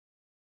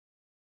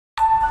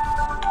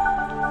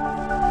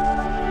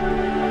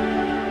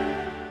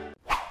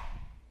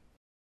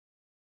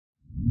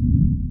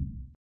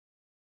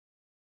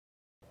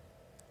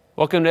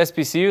Welcome to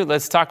SPCU.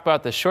 Let's talk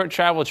about the short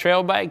travel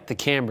trail bike, the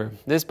Camber.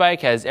 This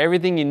bike has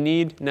everything you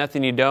need,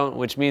 nothing you don't,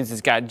 which means it's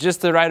got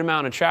just the right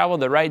amount of travel,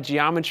 the right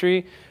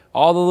geometry,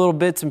 all the little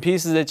bits and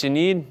pieces that you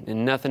need,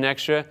 and nothing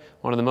extra.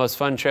 One of the most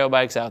fun trail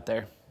bikes out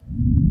there.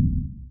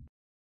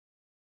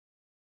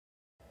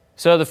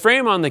 So the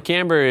frame on the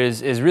Camber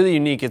is really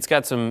unique. It's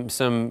got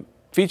some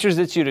features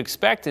that you'd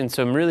expect and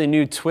some really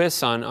new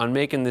twists on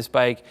making this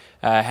bike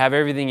have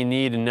everything you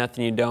need and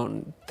nothing you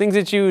don't. Things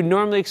that you would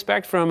normally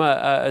expect from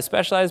a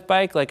specialized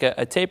bike, like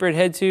a tapered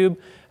head tube,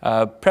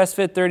 press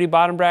fit 30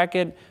 bottom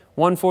bracket,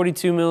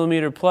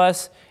 142mm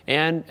plus,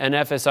 and an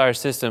FSR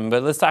system.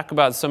 But let's talk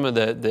about some of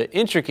the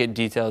intricate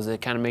details that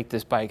kind of make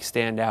this bike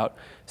stand out.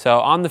 So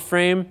on the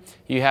frame,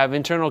 you have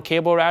internal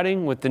cable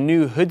routing with the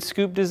new hood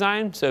scoop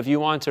design. So if you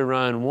want to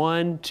run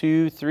 1,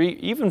 2, 3,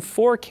 even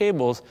 4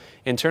 cables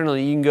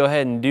internally, you can go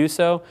ahead and do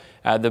so.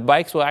 The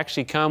bikes will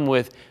actually come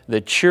with the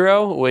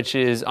churro, which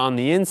is on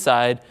the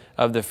inside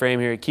of the frame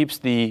here. It keeps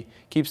the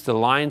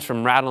lines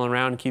from rattling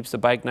around, keeps the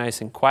bike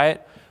nice and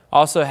quiet.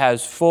 Also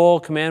has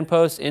full command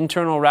post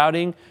internal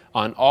routing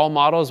on all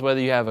models, whether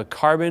you have a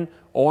carbon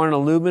or an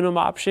aluminum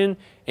option,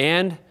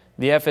 and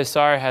the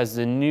FSR has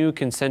the new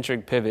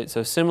concentric pivot.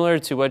 So similar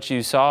to what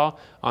you saw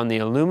on the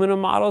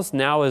aluminum models,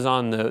 now is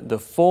on the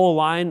full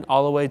line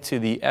all the way to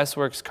the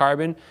S-Works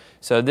carbon.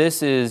 So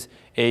this is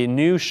a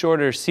new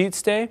shorter seat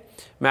stay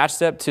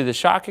matched up to the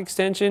shock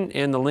extension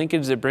and the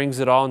linkage that brings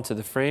it all into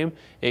the frame.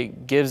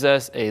 It gives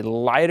us a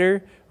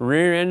lighter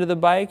rear end of the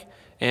bike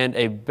and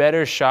a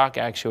better shock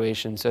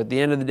actuation. So at the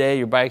end of the day,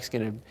 your bike's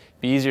gonna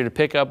be easier to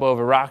pick up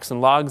over rocks and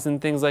logs and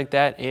things like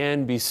that,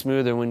 and be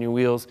smoother when your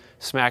wheels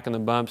smack in the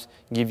bumps,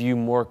 give you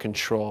more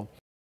control.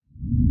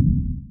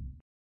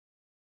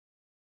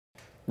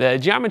 The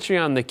geometry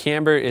on the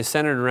Camber is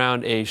centered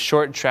around a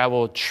short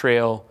travel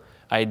trail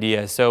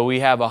idea. So we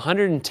have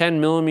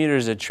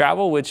 110mm of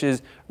travel, which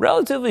is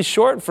relatively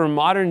short for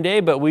modern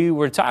day, but we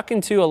were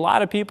talking to a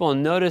lot of people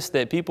and noticed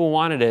that people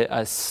wanted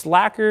a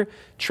slacker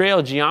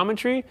trail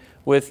geometry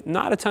with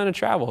not a ton of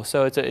travel.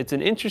 So it's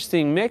an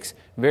interesting mix,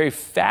 very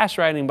fast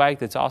riding bike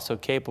that's also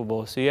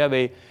capable. So you have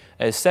a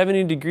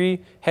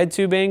 70-degree head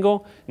tube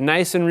angle,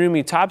 nice and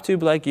roomy top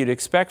tube like you'd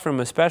expect from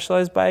a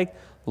specialized bike,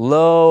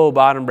 low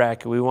bottom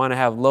bracket. We want to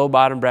have low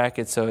bottom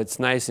bracket so it's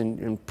nice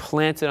and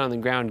planted on the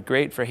ground,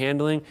 great for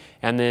handling,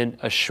 and then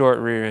a short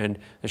rear end.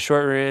 The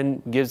short rear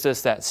end gives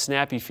us that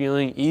snappy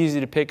feeling, easy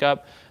to pick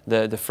up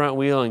the front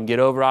wheel and get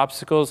over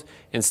obstacles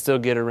and still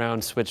get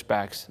around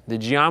switchbacks. The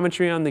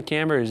geometry on the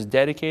Camber is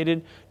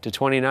dedicated to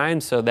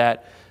 29, so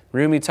that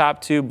roomy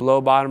top tube,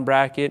 low bottom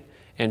bracket,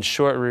 and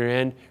short rear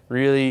end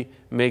really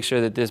make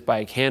sure that this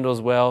bike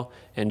handles well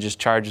and just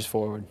charges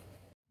forward.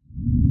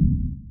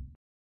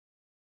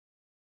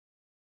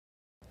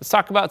 Let's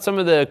talk about some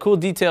of the cool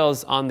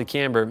details on the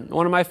Camber.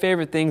 One of my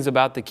favorite things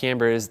about the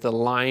Camber is the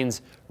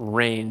lines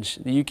range.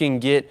 You can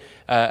get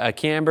a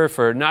Camber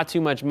for not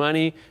too much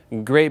money,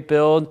 great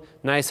build,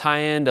 nice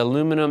high-end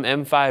aluminum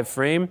M5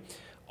 frame,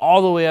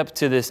 all the way up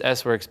to this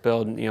S-Works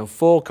build. You know,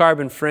 full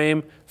carbon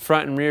frame,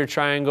 front and rear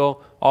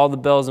triangle, all the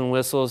bells and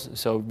whistles.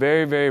 So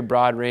very, very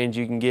broad range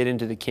you can get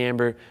into the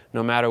Camber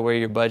no matter where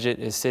your budget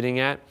is sitting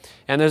at.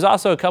 And there's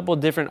also a couple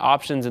different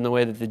options in the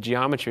way that the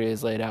geometry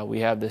is laid out.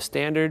 We have the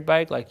standard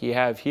bike like you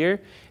have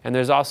here, and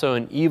there's also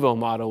an Evo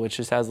model which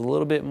just has a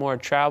little bit more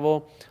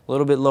travel, a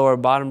little bit lower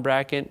bottom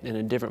bracket, and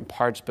a different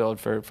parts build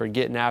for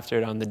getting after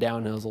it on the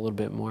downhills a little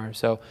bit more.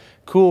 So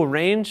cool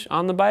range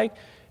on the bike.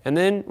 And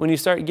then when you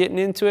start getting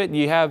into it,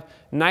 you have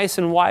nice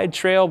and wide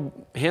trail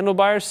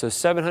handlebars, so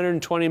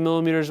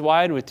 720mm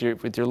wide with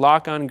your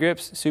lock-on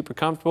grips, super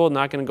comfortable,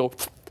 not gonna go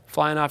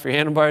flying off your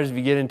handlebars if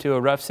you get into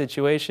a rough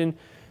situation.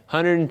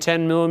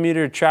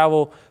 110mm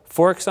travel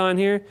forks on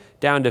here,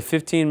 down to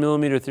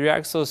 15mm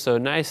 3-axles, so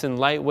nice and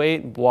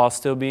lightweight while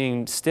still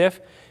being stiff.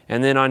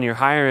 And then on your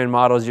higher end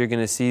models, you're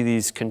gonna see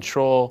these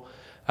control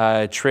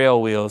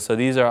trail wheels. So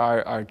these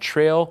are our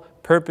trail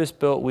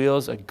purpose-built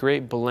wheels, a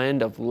great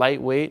blend of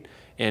lightweight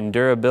and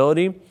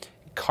durability.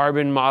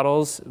 Carbon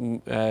models,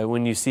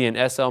 when you see an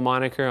SL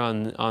moniker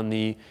on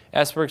the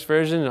S-Works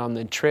version, on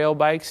the trail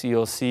bikes,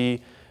 you'll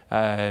see,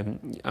 on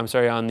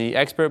the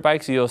expert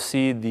bikes, you'll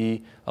see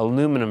the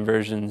aluminum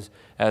versions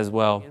as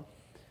well.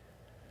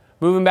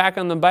 Moving back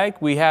on the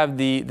bike, we have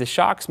the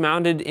shocks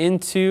mounted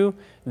into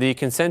the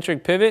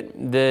concentric pivot.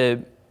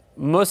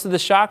 Most of the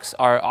shocks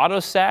are auto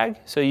sag,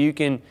 so you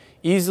can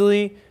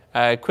easily,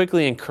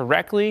 quickly and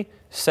correctly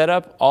set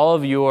up all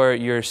of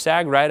your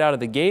sag right out of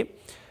the gate.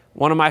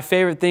 One of my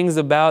favorite things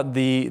about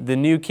the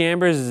new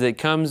Cambers is it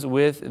comes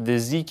with the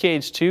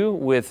Z-Cage 2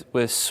 with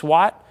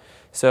SWAT.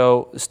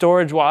 So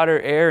storage, water,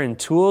 air, and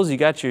tools. You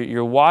got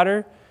your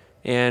water,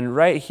 and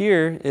right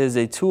here is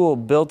a tool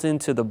built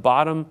into the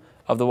bottom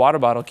of the water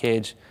bottle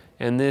cage.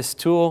 And this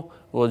tool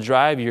will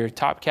drive your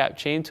top cap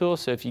chain tool.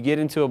 So if you get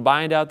into a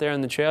bind out there on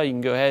the trail, you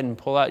can go ahead and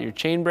pull out your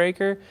chain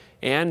breaker,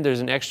 and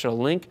there's an extra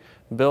link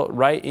built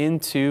right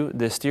into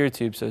the steer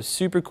tube. So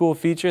super cool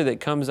feature that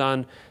comes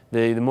on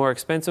the more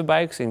expensive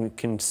bikes and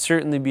can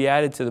certainly be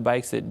added to the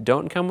bikes that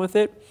don't come with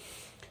it.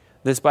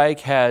 This bike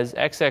has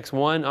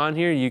XX1 on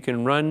here. You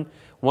can run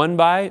one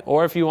by,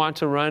 or if you want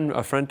to run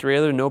a front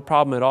derailleur, no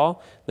problem at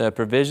all. The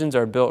provisions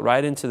are built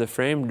right into the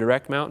frame,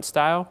 direct mount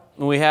style.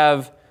 And we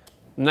have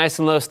nice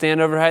and low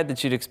standover height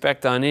that you'd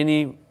expect on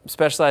any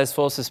specialized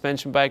full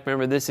suspension bike.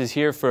 Remember, this is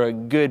here for a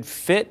good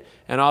fit,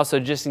 and also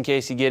just in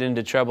case you get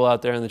into trouble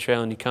out there on the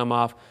trail and you come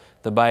off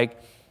the bike.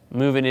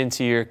 Moving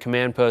into your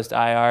command post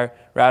IR,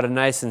 routed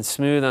nice and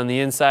smooth on the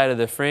inside of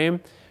the frame.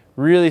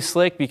 Really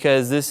slick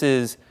because this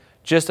is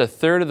just a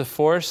third of the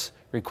force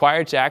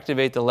required to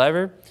activate the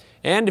lever.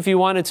 And if you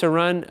wanted to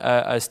run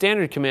a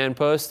standard command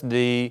post,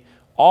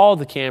 all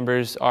the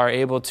Cambers are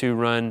able to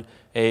run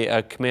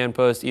a command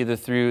post either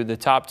through the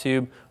top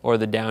tube or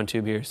the down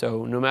tube here.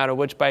 So no matter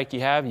which bike you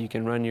have, you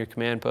can run your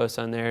command post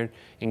on there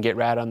and get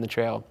rad on the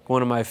trail.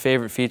 One of my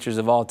favorite features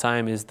of all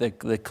time is the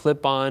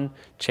clip-on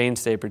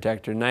chainstay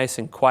protector. Nice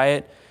and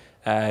quiet.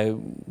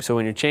 So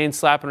when your chain's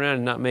slapping around,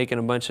 it's not making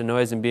a bunch of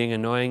noise and being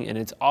annoying, and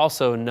it's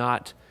also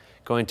not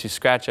going to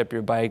scratch up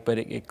your bike, but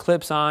it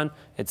clips on.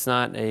 It's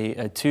not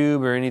a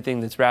tube or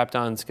anything that's wrapped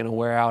on that's going to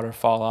wear out or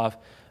fall off.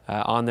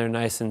 On there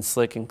nice and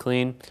slick and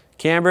clean.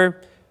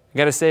 Camber, I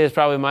gotta say, it's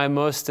probably my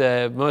most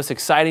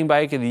exciting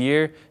bike of the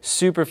year.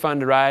 Super fun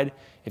to ride.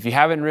 If you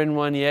haven't ridden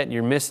one yet and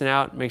you're missing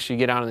out, make sure you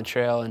get out on the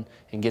trail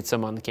and get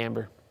some on the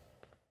Camber.